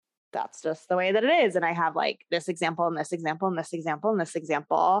that's just the way that it is. And I have like this example and this example and this example and this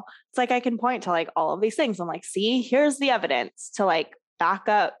example. It's like I can point to like all of these things. I'm like, see, here's the evidence to like back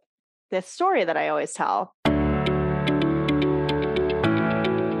up this story that I always tell.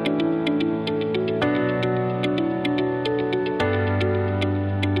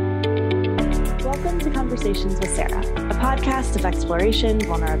 Welcome to Conversations with Sarah, a podcast of exploration,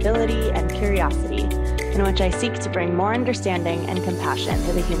 vulnerability, and curiosity, in which I seek to bring more understanding and compassion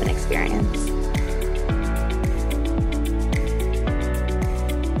to the human experience.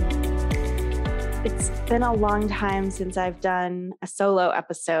 It's been a long time since I've done a solo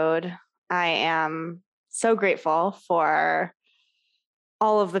episode. I am so grateful for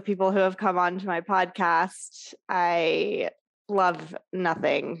all of the people who have come on to my podcast. I love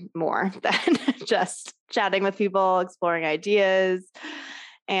nothing more than just chatting with people, exploring ideas.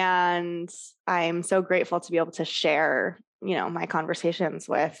 And I'm so grateful to be able to share, my conversations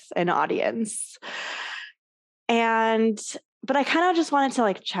with an audience. But I kind of just wanted to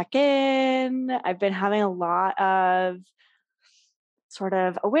like check in. I've been having a lot of sort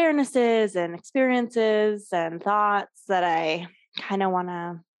of awarenesses and experiences and thoughts that I kind of want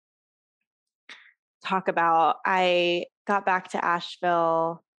to talk about. I got back to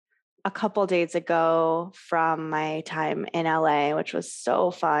Asheville a couple days ago from my time in LA, which was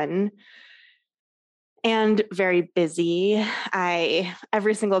so fun and very busy.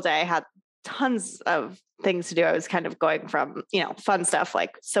 Every single day I had tons of things to do. I was kind of going from, fun stuff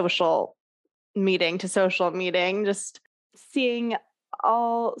like social meeting to social meeting, just seeing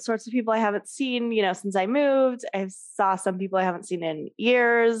all sorts of people I haven't seen, since I moved. I saw some people I haven't seen in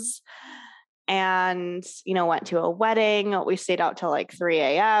years. And, went to a wedding. We stayed out till like 3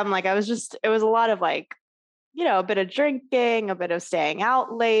 a.m. Like it was a lot of like, a bit of drinking, a bit of staying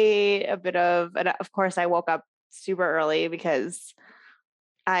out late, and of course I woke up super early because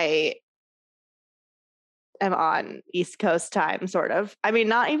I am on East Coast time, sort of. I mean,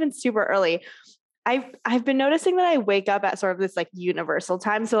 not even super early. I've been noticing that I wake up at sort of this like universal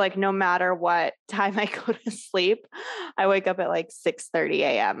time. So like no matter what time I go to sleep, I wake up at like 6:30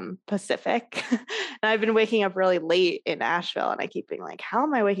 a.m. Pacific. And I've been waking up really late in Asheville, and I keep being like, how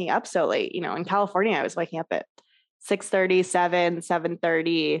am I waking up so late? In California, I was waking up at 6:30,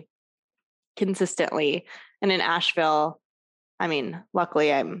 7:30 consistently. And in Asheville, I mean,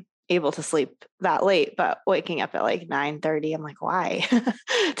 luckily I'm able to sleep that late, but waking up at like 9:30, I'm like, why?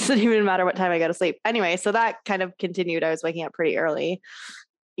 Doesn't even matter what time I go to sleep. Anyway, so that kind of continued. I was waking up pretty early,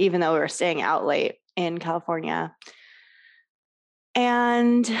 even though we were staying out late in California.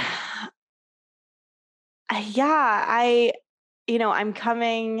 And I'm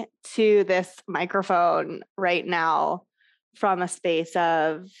coming to this microphone right now from a space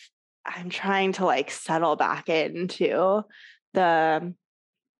of I'm trying to like settle back into the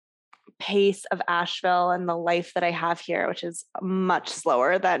pace of Asheville and the life that I have here, which is much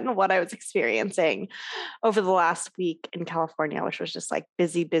slower than what I was experiencing over the last week in California, which was just like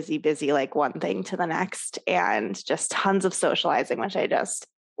busy, busy, busy, like one thing to the next, and just tons of socializing, which I just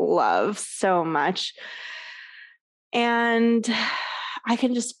love so much. And I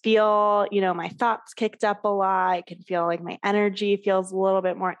can just feel, my thoughts kicked up a lot. I can feel like my energy feels a little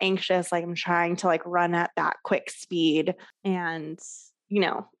bit more anxious, like I'm trying to like run at that quick speed. And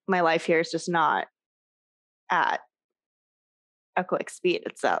my life here is just not at a quick speed.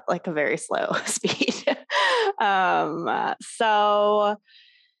 It's at like a very slow speed. So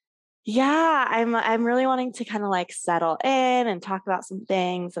yeah, I'm really wanting to kind of like settle in and talk about some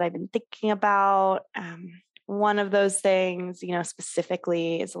things that I've been thinking about. One of those things,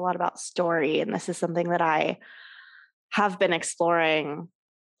 specifically is a lot about story. And this is something that I have been exploring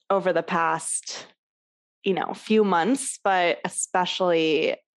over the past few months, but but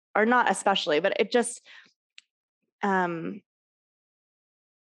it just,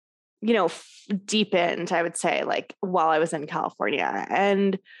 deepened, I would say, like while I was in California.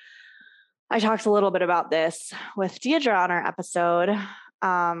 And I talked a little bit about this with Deirdre on our episode,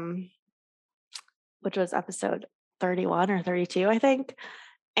 which was episode 31 or 32, I think.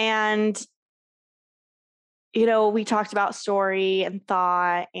 And we talked about story and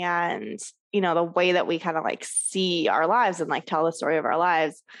thought and, the way that we kind of like see our lives and like tell the story of our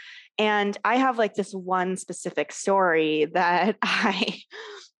lives. And I have like this one specific story that I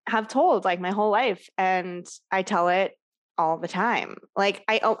have told like my whole life, and I tell it all the time. Like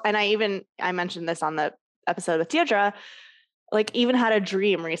I mentioned this on the episode with Deirdre, like even had a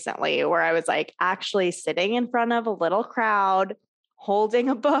dream recently where I was like actually sitting in front of a little crowd holding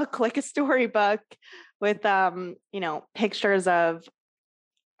a book, like a storybook with, pictures of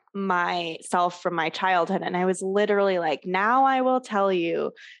myself from my childhood. And I was literally like, now I will tell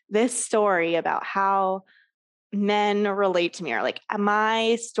you this story about how men relate to me, or like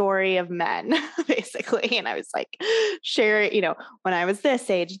my story of men, basically. And I was like, share it, when I was this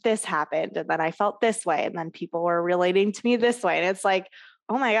age, this happened. And then I felt this way. And then people were relating to me this way. And it's like,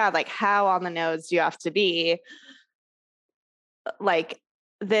 oh my God, like how on the nose do you have to be? Like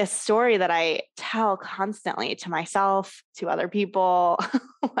this story that I tell constantly to myself, to other people,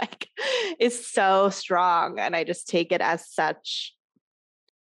 like is so strong. And I just take it as such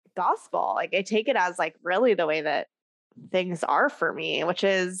gospel. Like I take it as like really the way that things are for me, which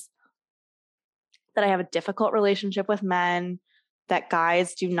is that I have a difficult relationship with men, that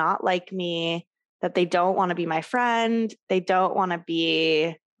guys do not like me, that they don't want to be my friend, they don't want to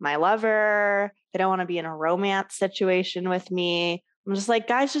be my lover, they don't want to be in a romance situation with me. I'm just like,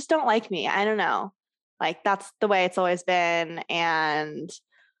 guys just don't like me. I don't know. Like that's the way it's always been. And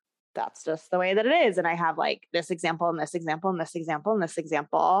that's just the way that it is. And I have like this example and this example and this example and this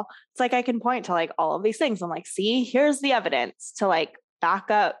example. It's like I can point to like all of these things. I'm like, see, here's the evidence to like back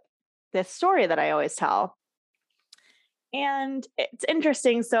up this story that I always tell. And it's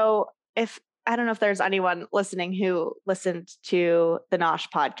interesting. So I don't know if there's anyone listening who listened to the Nosh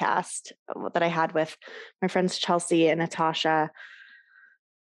podcast that I had with my friends Chelsea and Natasha.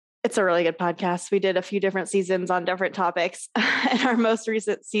 It's a really good podcast. We did a few different seasons on different topics. And our most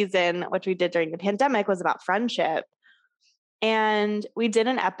recent season, which we did during the pandemic, was about friendship. And we did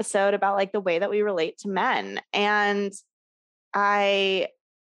an episode about like the way that we relate to men. And I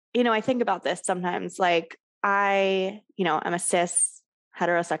think about this sometimes, like I'm a cis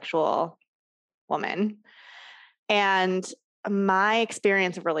heterosexual woman. And my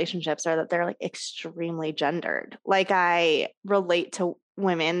experience of relationships are that they're like extremely gendered. Like I relate to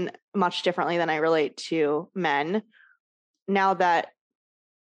women much differently than I relate to men. Now that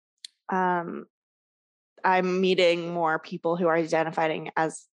I'm meeting more people who are identifying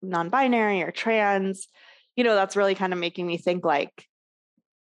as non-binary or trans, that's really kind of making me think like,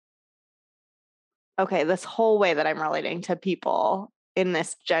 okay, this whole way that I'm relating to people in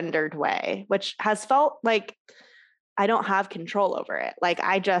this gendered way, which has felt like I don't have control over it. Like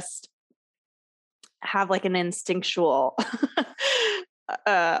I just have like an instinctual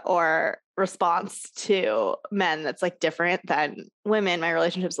or response to men that's like different than women. My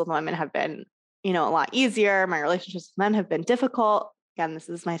relationships with women have been, a lot easier. My relationships with men have been difficult. Again, this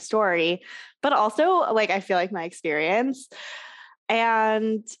is my story, but also like I feel like my experience.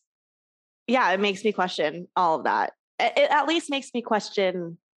 And yeah, it makes me question all of that. It at least makes me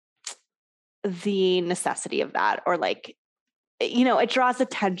question the necessity of that, or like, it draws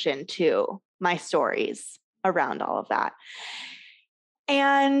attention to my stories around all of that.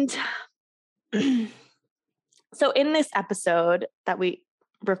 And so in this episode that we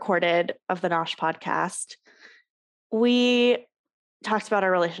recorded of the Nosh podcast, we talked about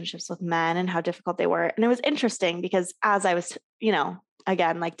our relationships with men and how difficult they were. And it was interesting because as I was,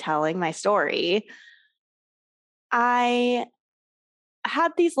 again, like telling my story, I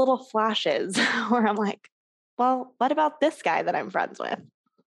had these little flashes where I'm like, well, what about this guy that I'm friends with?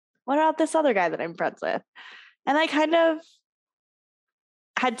 What about this other guy that I'm friends with? And I kind of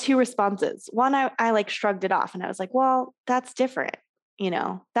had two responses. One, I like shrugged it off and I was like, well, that's different.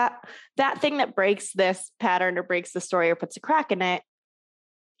 That thing that breaks this pattern or breaks the story or puts a crack in it,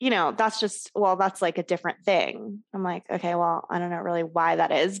 that's like a different thing. I'm like, okay, well, I don't know really why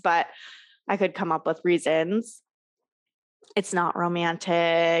that is, but I could come up with reasons. It's not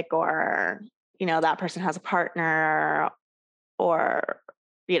romantic, or, that person has a partner, or,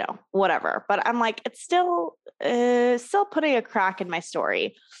 whatever. But I'm like, it's still putting a crack in my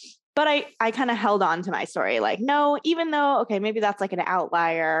story. But I kind of held on to my story. Like, no, even though, okay, maybe that's like an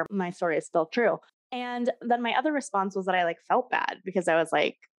outlier, my story is still true. And then my other response was that I like felt bad because I was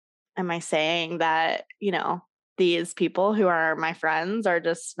like, am I saying that, these people who are my friends are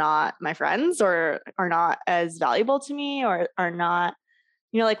just not my friends, or are not as valuable to me, or are not,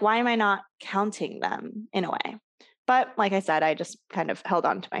 like, why am I not counting them in a way? But like I said, I just kind of held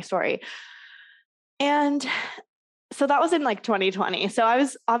on to my story. And so that was in like 2020. So I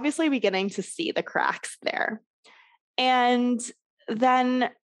was obviously beginning to see the cracks there. And then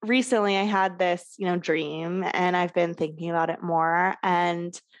recently I had this, dream, and I've been thinking about it more.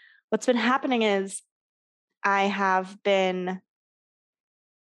 And what's been happening is I have been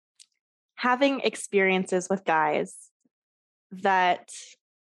having experiences with guys that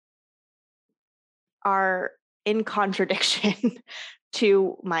are in contradiction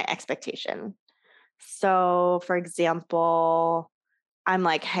to my expectation. So, for example, I'm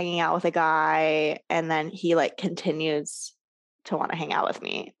like hanging out with a guy and then he like continues to want to hang out with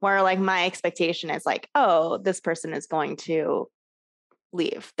me, where like my expectation is like, oh, this person is going to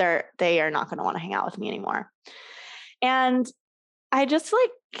leave. They are not going to want to hang out with me anymore. And I just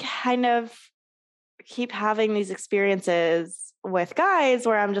like kind of keep having these experiences with guys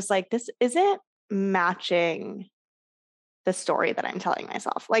where I'm just like, this isn't matching the story that I'm telling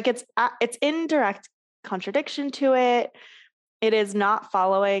myself. Like it's in direct contradiction to it. It is not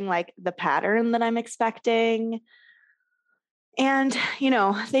following like the pattern that I'm expecting. And,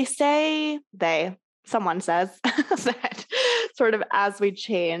 someone says that sort of as we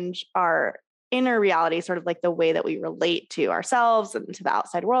change our inner reality, sort of like the way that we relate to ourselves and to the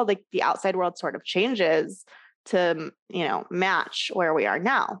outside world, like the outside world sort of changes to, match where we are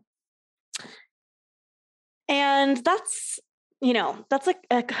now. And that's like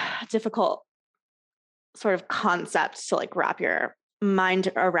a difficult sort of concept to like wrap your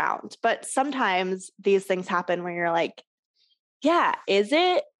mind around. But sometimes these things happen where you're like, yeah, is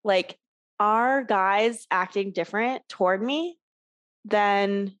it like, are guys acting different toward me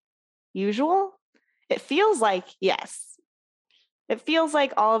than usual? It feels like yes. It feels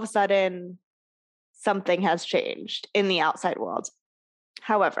like all of a sudden something has changed in the outside world.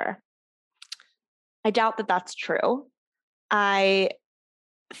 However, I doubt that that's true. I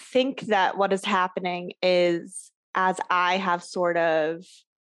think that what is happening is as I have sort of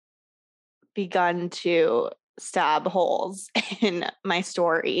begun to stab holes in my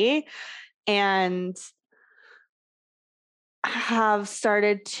story and have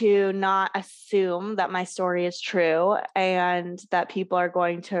started to not assume that my story is true and that people are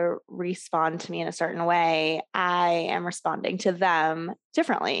going to respond to me in a certain way, I am responding to them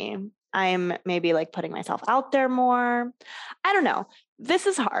differently. I'm maybe like putting myself out there more. I don't know. This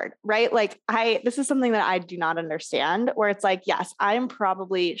is hard, right? Like this is something that I do not understand, where it's like, yes, I'm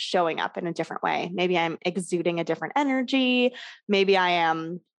probably showing up in a different way. Maybe I'm exuding a different energy. Maybe I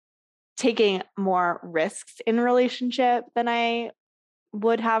am taking more risks in relationship than I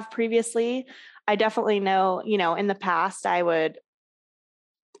would have previously. I definitely know, in the past I would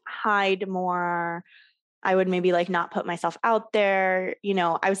hide more. I would maybe like not put myself out there.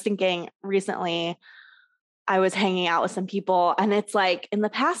 I was thinking recently I was hanging out with some people and it's like in the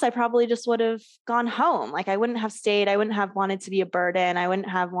past, I probably just would have gone home. Like I wouldn't have stayed. I wouldn't have wanted to be a burden. I wouldn't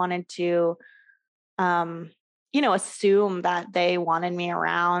have wanted to, assume that they wanted me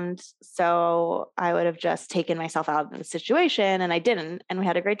around. So I would have just taken myself out of the situation and I didn't. And we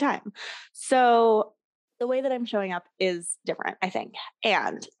had a great time. So the way that I'm showing up is different, I think.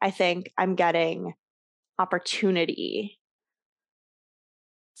 And I think I'm getting opportunity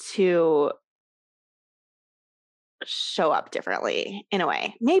to show up differently in a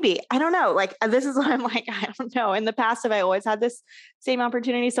way. Maybe, I don't know. Like this is what I'm like, I don't know. In the past, have I always had this same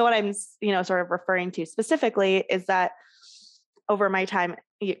opportunity? So what I'm, sort of referring to specifically is that over my time,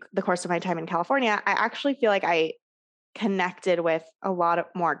 the course of my time in California, I actually feel like I connected with a lot of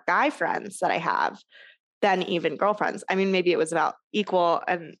more guy friends that I have than even girlfriends. I mean, maybe it was about equal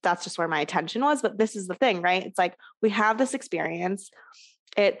and that's just where my attention was, but this is the thing, right? It's like, we have this experience.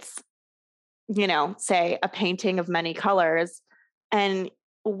 It's, say a painting of many colors and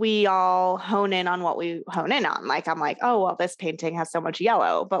we all hone in on what we hone in on. Like, I'm like, oh, well, this painting has so much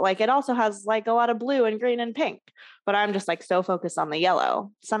yellow, but like, it also has like a lot of blue and green and pink, but I'm just like so focused on the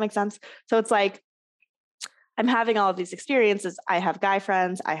yellow. Does that make sense? So it's like, I'm having all of these experiences. I have guy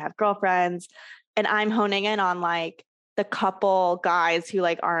friends, I have girlfriends, and I'm honing in on like the couple guys who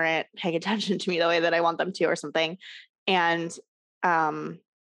like aren't paying attention to me the way that I want them to or something. And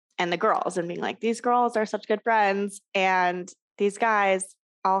the girls and being like, these girls are such good friends and these guys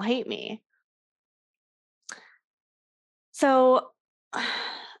all hate me. So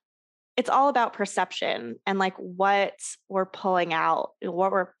it's all about perception and like what we're pulling out,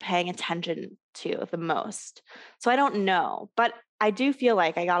 what we're paying attention to the most. So I don't know, but I do feel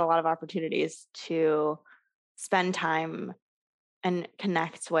like I got a lot of opportunities to spend time and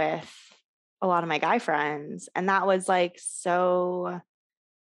connect with a lot of my guy friends. And that was like so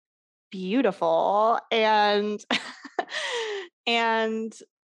beautiful and and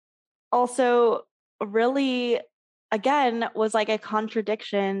also really again was like a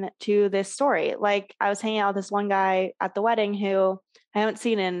contradiction to this story. Like I was hanging out with this one guy at the wedding who I haven't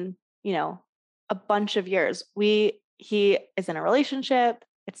seen in, a bunch of years. He is in a relationship.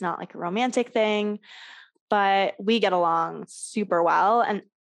 It's not like a romantic thing, but we get along super well. And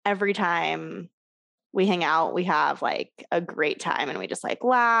every time we hang out, we have like a great time and we just like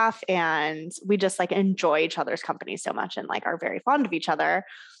laugh and we just like enjoy each other's company so much and like are very fond of each other.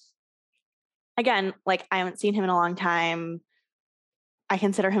 Again, like I haven't seen him in a long time. I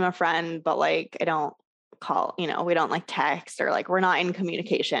consider him a friend, but like I don't call, we don't like text or like, we're not in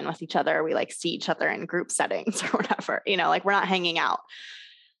communication with each other. We like see each other in group settings or whatever, like we're not hanging out.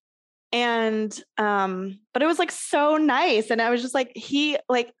 And, but it was like so nice. And I was just like, he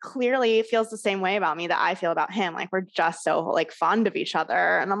like clearly feels the same way about me that I feel about him. Like we're just so like fond of each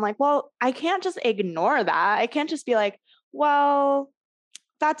other. And I'm like, well, I can't just ignore that. I can't just be like, well,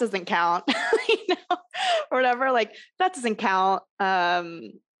 that doesn't count, or whatever. Like that doesn't count,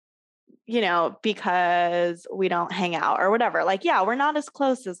 because we don't hang out or whatever. Like, yeah, we're not as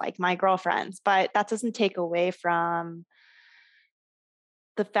close as like my girlfriends, but that doesn't take away from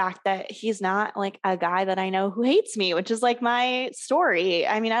the fact that he's not like a guy that I know who hates me, which is like my story.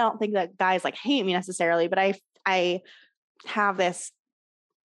 I mean, I don't think that guys like hate me necessarily, but I have this,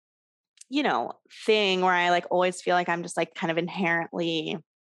 thing where I like always feel like I'm just like kind of inherently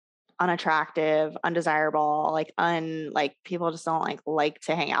unattractive, undesirable, like people just don't like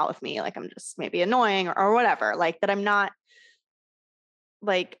to hang out with me. Like I'm just maybe annoying or whatever, like that I'm not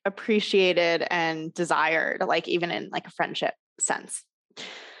like appreciated and desired, like even in like a friendship sense.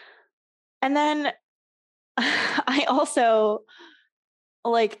 And then I also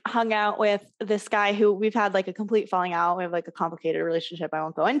like hung out with this guy who we've had like a complete falling out. We have like a complicated relationship. I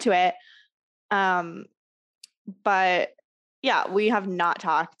won't go into it. But yeah, we have not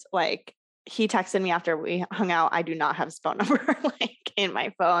talked. Like he texted me after we hung out. I do not have his phone number like in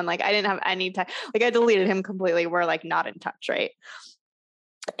my phone. Like I didn't have any time. Like I deleted him completely. We're like not in touch, right?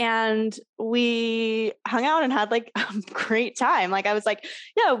 And we hung out and had like a great time. Like I was like,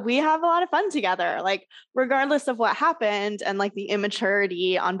 yeah, we have a lot of fun together. Like regardless of what happened and like the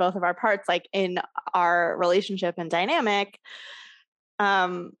immaturity on both of our parts, like in our relationship and dynamic,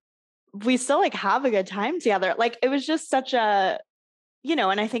 we still like have a good time together. Like it was just such a,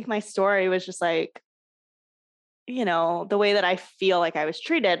 and I think my story was just like, the way that I feel like I was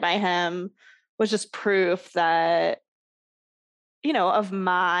treated by him was just proof that, of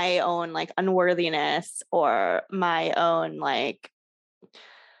my own like unworthiness or my own like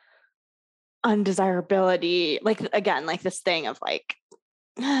undesirability. Like again, like this thing of like,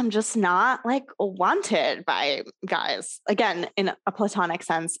 I'm just not like wanted by guys, again, in a platonic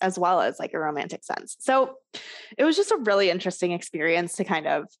sense, as well as like a romantic sense. So it was just a really interesting experience to kind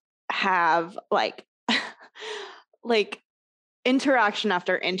of have like, like interaction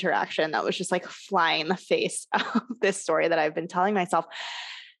after interaction that was just like flying in the face of this story that I've been telling myself.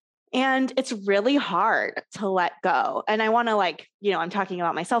 And it's really hard to let go. And I want to like, I'm talking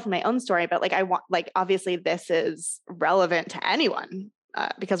about myself and my own story, but like, I want, like, obviously this is relevant to anyone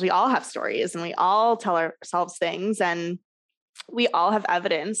because we all have stories and we all tell ourselves things and we all have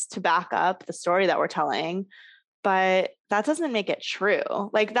evidence to back up the story that we're telling, but that doesn't make it true.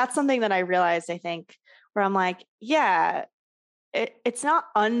 Like that's something that I realized, I think, where I'm like, yeah, it's not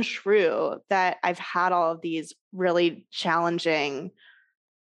untrue that I've had all of these really challenging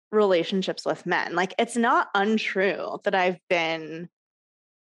relationships with men. Like it's not untrue that I've been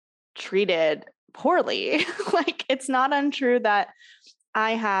treated poorly. Like it's not untrue that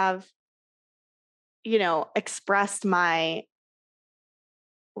I have, expressed my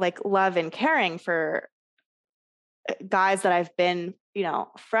like love and caring for guys that I've been,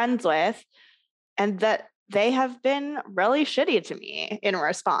 friends with, and that they have been really shitty to me in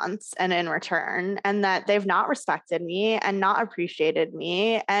response and in return, and that they've not respected me and not appreciated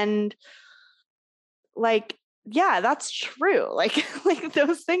me. And like, yeah, that's true. Like, like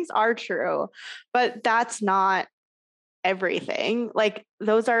those things are true, but that's not everything. Like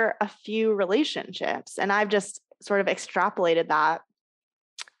those are a few relationships. And I've just sort of extrapolated that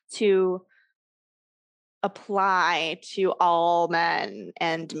to apply to all men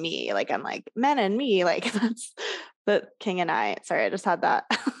and me. Like I'm like, men and me, like that's the king and I. Sorry, I just had that.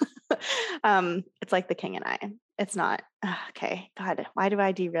 It's like the king and I. It's not okay. God, why do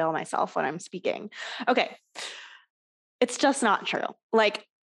I derail myself when I'm speaking? Okay. It's just not true. Like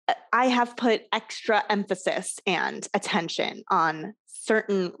I have put extra emphasis and attention on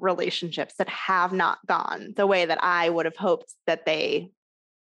certain relationships that have not gone the way that I would have hoped that they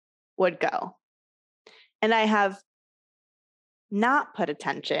would go. And I have not put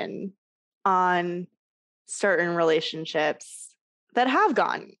attention on certain relationships that have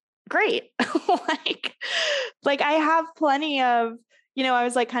gone great. like I have plenty of, I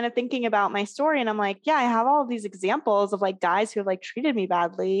was like kind of thinking about my story and I'm like, yeah, I have all of these examples of like guys who have like treated me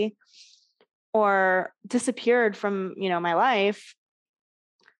badly or disappeared from, my life.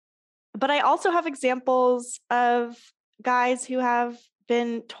 But I also have examples of guys who have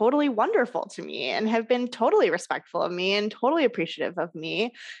been totally wonderful to me and have been totally respectful of me and totally appreciative of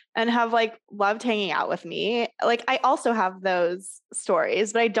me and have like loved hanging out with me. Like I also have those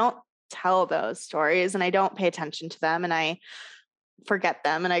stories, but I don't tell those stories and I don't pay attention to them and I forget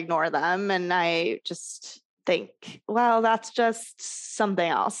them and I ignore them. And I just think, well, that's just something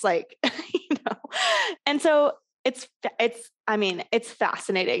else. Like, and so it's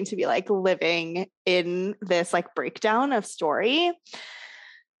fascinating to be like living in this like breakdown of story.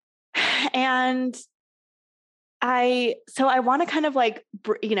 And I want to kind of like,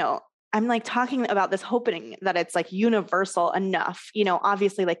 I'm like talking about this hoping that it's like universal enough,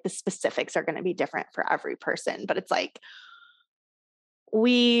 obviously like the specifics are going to be different for every person, but it's like,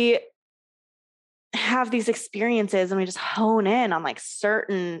 we have these experiences and we just hone in on like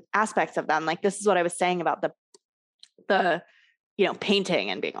certain aspects of them. Like this is what I was saying about the painting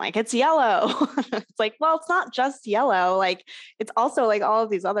and being like, it's yellow. It's like, well, it's not just yellow. Like it's also like all of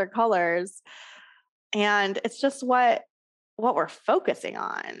these other colors. And it's just what we're focusing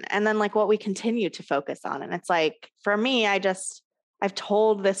on. And then like what we continue to focus on. And it's like, for me, I've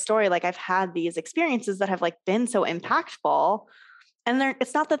told this story, like I've had these experiences that have like been so impactful. And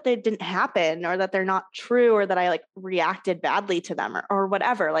it's not that they didn't happen or that they're not true or that I like reacted badly to them or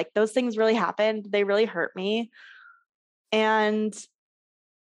whatever. Like those things really happened. They really hurt me. And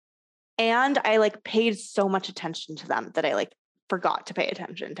I like paid so much attention to them that I like forgot to pay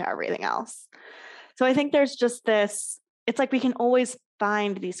attention to everything else. So I think there's just this, it's like we can always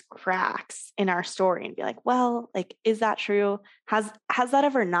find these cracks in our story and be like, well, like, is that true? Has that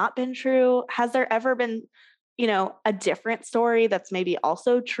ever not been true? Has there ever been, a different story that's maybe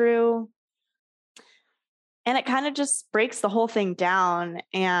also true? And it kind of just breaks the whole thing down.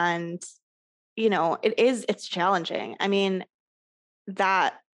 And, it's challenging. I mean,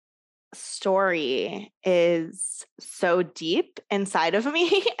 that story is so deep inside of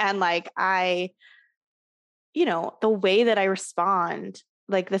me. And like, the way that I respond,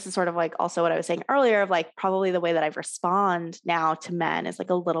 like this is sort of like also what I was saying earlier of like probably the way that I respond now to men is like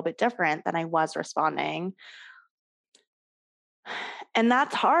a little bit different than I was responding. And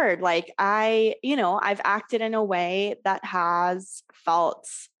that's hard. Like I've acted in a way that has felt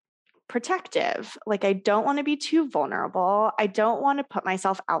protective. Like I don't want to be too vulnerable. I don't want to put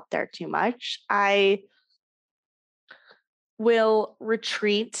myself out there too much. I will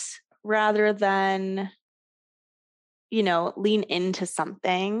retreat rather than lean into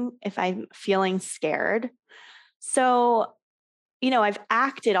something if I'm feeling scared. So, I've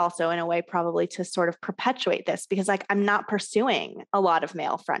acted also in a way probably to sort of perpetuate this because like I'm not pursuing a lot of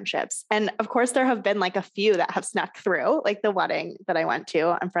male friendships. And of course there have been like a few that have snuck through, like the wedding that I went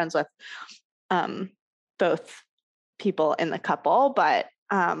to. I'm friends with both people in the couple, but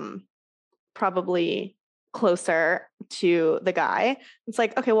probably closer to the guy. It's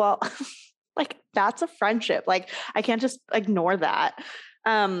like, okay, well, like that's a friendship. Like I can't just ignore that.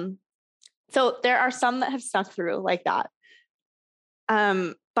 So there are some that have snuck through like that.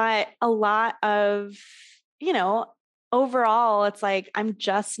 But a lot of, overall, it's like, I'm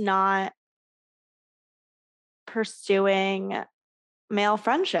just not pursuing male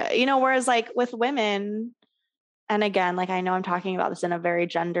friendship, whereas like with women, and again, like, I know I'm talking about this in a very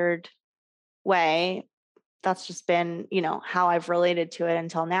gendered way. That's just been, how I've related to it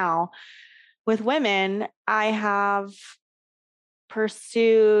until now. With women, I have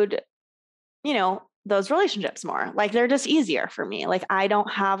pursued, those relationships more. Like they're just easier for me. Like I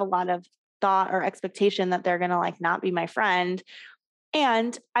don't have a lot of thought or expectation that they're going to like not be my friend.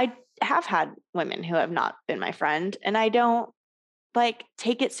 And I have had women who have not been my friend and I don't like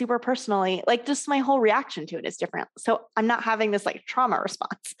take it super personally. Like just my whole reaction to it is different. So I'm not having this like trauma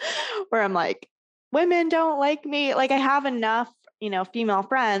response where I'm like, women don't like me. Like I have enough, female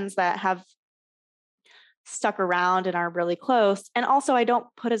friends that have stuck around and are really close. And also I don't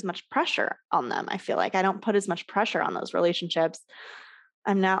put as much pressure on them. I feel like I don't put as much pressure on those relationships.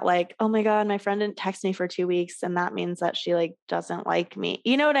 I'm not like, oh my God, my friend didn't text me for 2 weeks. And that means that she like doesn't like me.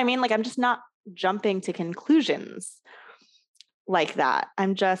 You know what I mean? Like I'm just not jumping to conclusions like that.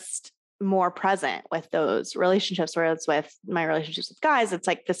 I'm just more present with those relationships, whereas with my relationships with guys, it's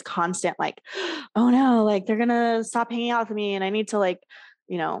like this constant like, oh no, like they're going to stop hanging out with me. And I need to like,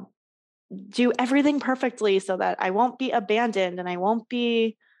 do everything perfectly so that I won't be abandoned and I won't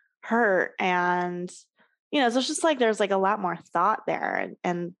be hurt. And, so it's just like, there's like a lot more thought there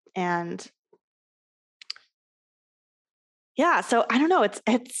and yeah. So I don't know. It's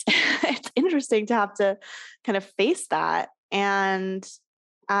it's interesting to have to kind of face that. And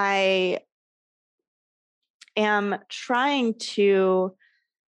I am trying to,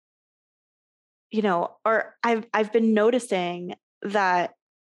 or I've been noticing that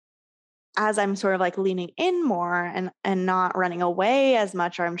as I'm sort of like leaning in more and not running away as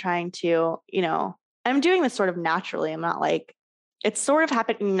much, or I'm trying to, I'm doing this sort of naturally. I'm not like it's sort of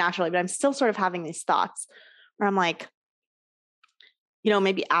happening naturally, but I'm still sort of having these thoughts where I'm like,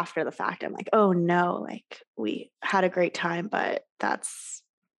 maybe after the fact, I'm like, oh no, like we had a great time, but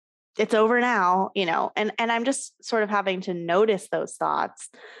it's over now, and I'm just sort of having to notice those thoughts.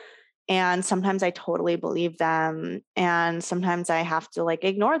 And sometimes I totally believe them. And sometimes I have to like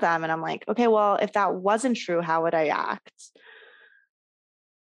ignore them. And I'm like, okay, well, if that wasn't true, how would I act?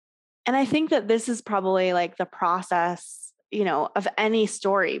 And I think that this is probably like the process, of any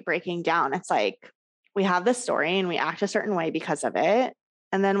story breaking down. It's like we have this story and we act a certain way because of it.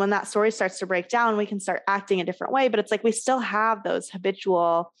 And then when that story starts to break down, we can start acting a different way. But it's like we still have those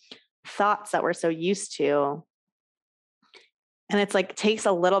habitual thoughts that we're so used to. And it's like takes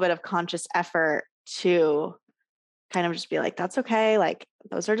a little bit of conscious effort to kind of just be like, that's okay. Like,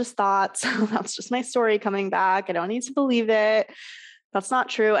 those are just thoughts. That's just my story coming back. I don't need to believe it. That's not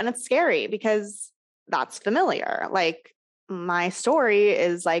true. And it's scary because that's familiar. Like, my story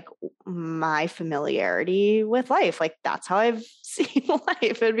is like my familiarity with life. Like, that's how I've seen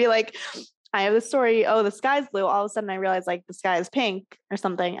life. It'd be like, I have this story. Oh, the sky's blue. All of a sudden I realize like the sky is pink or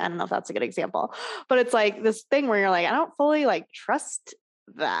something. I don't know if that's a good example, but it's like this thing where you're like, I don't fully like trust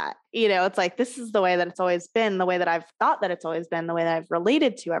that, it's like, this is the way that it's always been, the way that I've thought that it's always been, the way that I've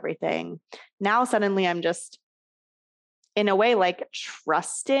related to everything. Now, suddenly I'm just in a way, like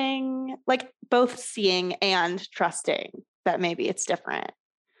trusting, like both seeing and trusting that maybe it's different.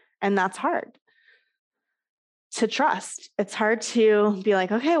 And that's hard to trust. It's hard to be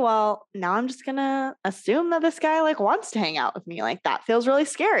like, okay, well, now I'm just going to assume that this guy like wants to hang out with me. Like, that feels really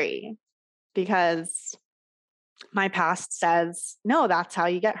scary because my past says, no, that's how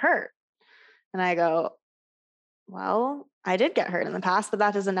you get hurt. And I go, well, I did get hurt in the past, but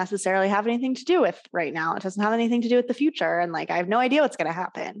that doesn't necessarily have anything to do with right now. It doesn't have anything to do with the future. And like, I have no idea what's going to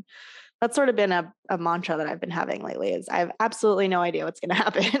happen. That's sort of been a mantra that I've been having lately is I have absolutely no idea what's going to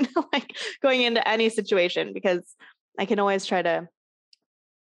happen, like going into any situation, because I can always try to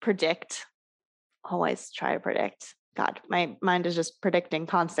predict, God, my mind is just predicting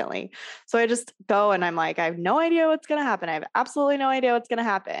constantly. So I just go and I'm like, I have no idea what's going to happen. I have absolutely no idea what's going to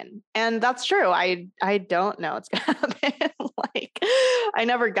happen. And that's true. I don't know what's going to happen. Like, I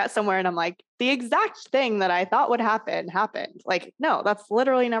never get somewhere and I'm like, the exact thing that I thought would happen happened. Like, no, that's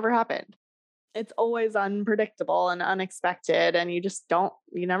literally never happened. It's always unpredictable and unexpected. And you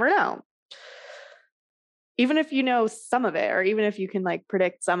never know. Even if you know some of it, or even if you can like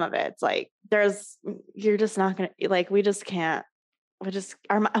predict some of it, it's like you're just not going to, like, we can't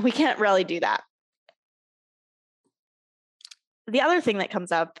really do that. The other thing that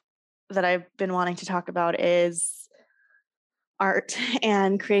comes up that I've been wanting to talk about is art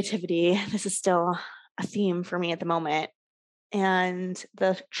and creativity. This is still a theme for me at the moment, and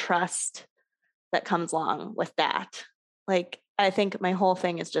the trust that comes along with that. Like, I think my whole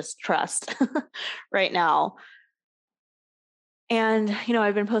thing is just trust right now. And,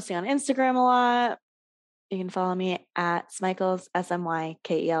 I've been posting on Instagram a lot. You can follow me at Smykels,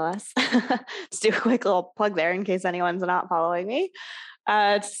 SMYKELS. Just do a quick little plug there in case anyone's not following me,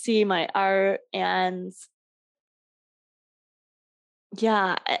 to see my art. And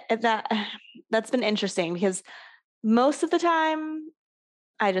yeah, that's been interesting because most of the time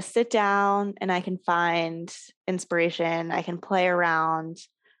I just sit down and I can find inspiration. I can play around.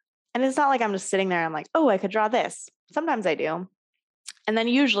 And it's not like I'm just sitting there and I'm like, oh, I could draw this. Sometimes I do. And then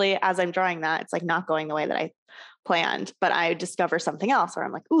usually as I'm drawing that, it's like not going the way that I planned, but I discover something else where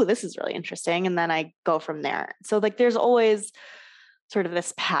I'm like, ooh, this is really interesting. And then I go from there. So like there's always sort of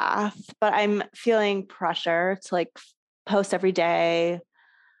this path, but I'm feeling pressure to like post every day.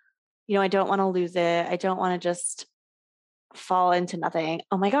 I don't want to lose it. I don't want to just fall into nothing.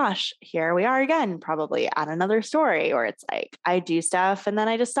 Oh my gosh, here we are again, probably at another story. Or it's like I do stuff and then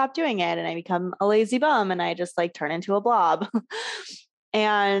I just stop doing it and I become a lazy bum and I just like turn into a blob.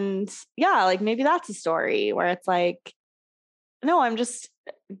 And yeah, like maybe that's a story where it's like, no, I'm just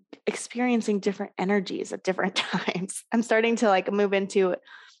experiencing different energies at different times. I'm starting to like move into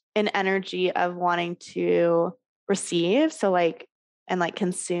an energy of wanting to receive. So like, and like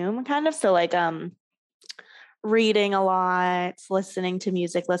consume kind of. So like, reading a lot, listening to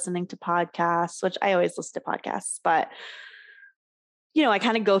music, listening to podcasts, which I always listen to podcasts, but I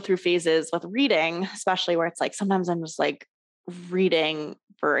kind of go through phases with reading, especially where it's like, sometimes I'm just like reading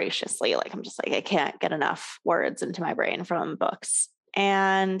voraciously. Like I'm just like, I can't get enough words into my brain from books.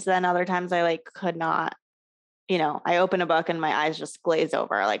 And then other times I like could not, I open a book and my eyes just glaze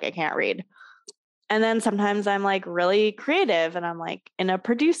over. Like I can't read. And then sometimes I'm like really creative and I'm like in a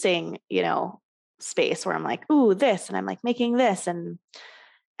producing, space where I'm like, ooh, this, and I'm like making this. And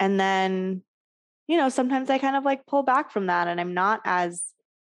then, sometimes I kind of like pull back from that, and I'm not as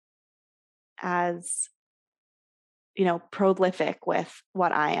prolific with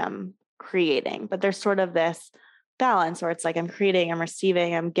what I am creating. But there's sort of this balance where it's like I'm creating, I'm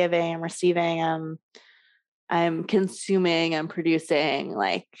receiving, I'm giving, I'm receiving, I'm consuming, I'm producing.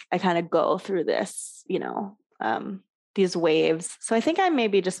 Like I kind of go through this, these waves. So I think I'm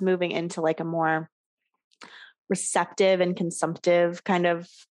maybe just moving into like a more receptive and consumptive kind of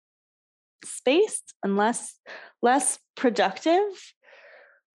space and less productive.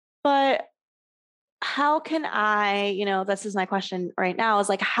 But how can I, this is my question right now, is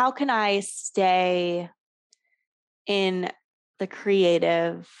like, how can I stay in the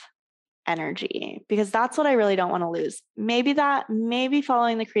creative energy? Because that's what I really don't want to lose. Maybe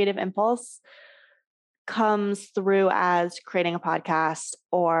following the creative impulse comes through as creating a podcast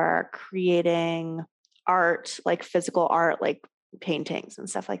or creating art, like physical art, like paintings and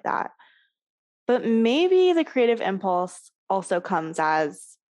stuff like that. But maybe the creative impulse also comes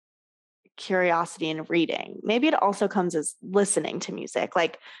as curiosity and reading. Maybe it also comes as listening to music.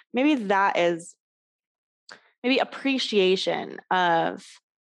 Like maybe that is appreciation of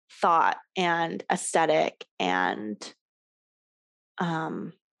thought and aesthetic and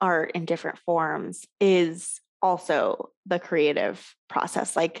art in different forms is also the creative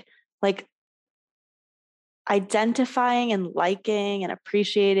process. Like identifying and liking and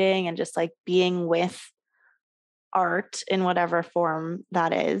appreciating and just like being with art in whatever form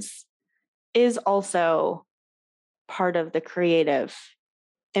that is also part of the creative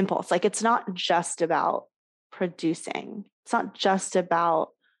impulse. Like it's not just about producing. It's not just about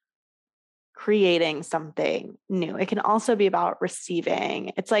creating something new. It can also be about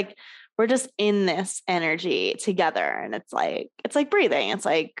receiving. It's like we're just in this energy together, and it's like breathing. It's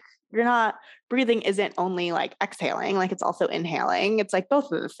like you're not breathing isn't only like exhaling, like it's also inhaling. It's like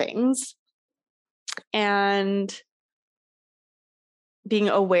both of the things. And being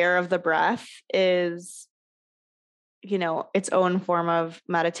aware of the breath is its own form of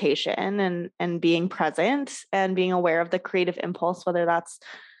meditation, and being present and being aware of the creative impulse, whether that's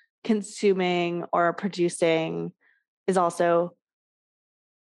consuming or producing, is also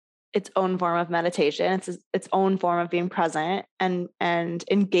its own form of meditation. It's its own form of being present and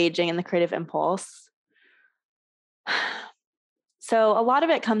engaging in the creative impulse. So a lot of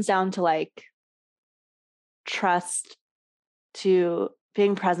it comes down to like trust, to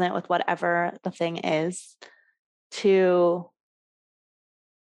being present with whatever the thing is, to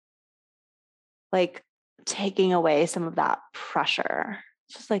like taking away some of that pressure.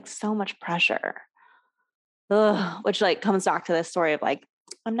 It's just like so much pressure. Which like comes back to this story of like,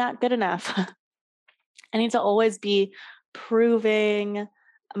 I'm not good enough. I need to always be proving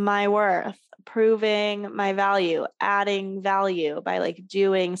my worth, proving my value, adding value by like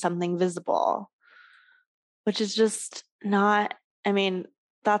doing something visible, which is just not, I mean,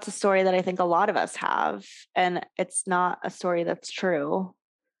 that's a story that I think a lot of us have, and it's not a story that's true.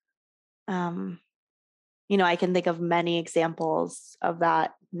 I can think of many examples of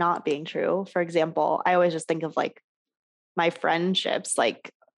that not being true. For example, I always just think of like my friendships,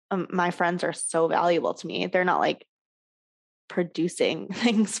 like my friends are so valuable to me. They're not like producing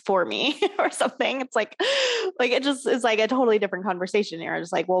things for me or something. It's like it just is like a totally different conversation here.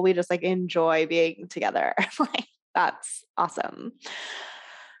 Just like, well, we just like enjoy being together. Like that's awesome.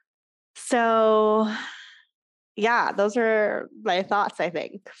 So yeah, those are my thoughts, I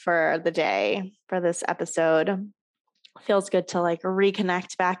think, for the day, for this episode. Feels good to like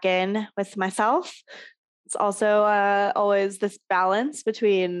reconnect back in with myself. It's also always this balance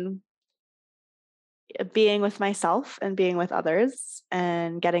between being with myself and being with others,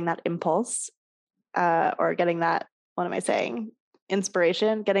 and getting that impulse, or getting that, what am I saying?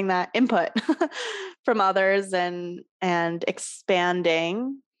 Inspiration, getting that input from others, and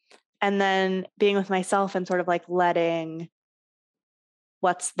expanding, and then being with myself and sort of like letting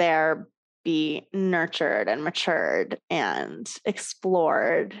what's there be nurtured and matured and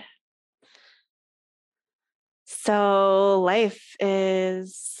explored. So life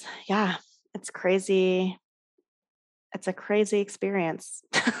is, yeah, it's crazy. It's a crazy experience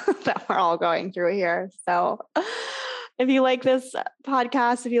that we're all going through here. So if you like this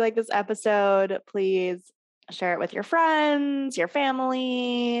podcast, if you like this episode, please share it with your friends, your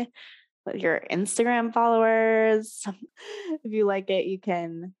family, with your Instagram followers. If you like it, you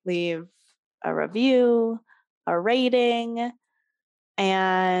can leave a review, a rating,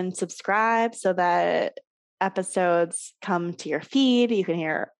 and subscribe so that episodes come to your feed. You can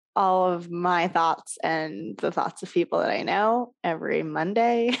hear all of my thoughts and the thoughts of people that I know every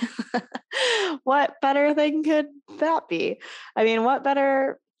Monday. What better thing could that be? I mean, what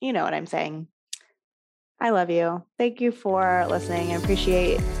better, you know what I'm saying? I love you. Thank you for listening. I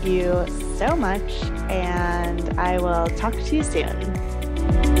appreciate you so much. And I will talk to you soon.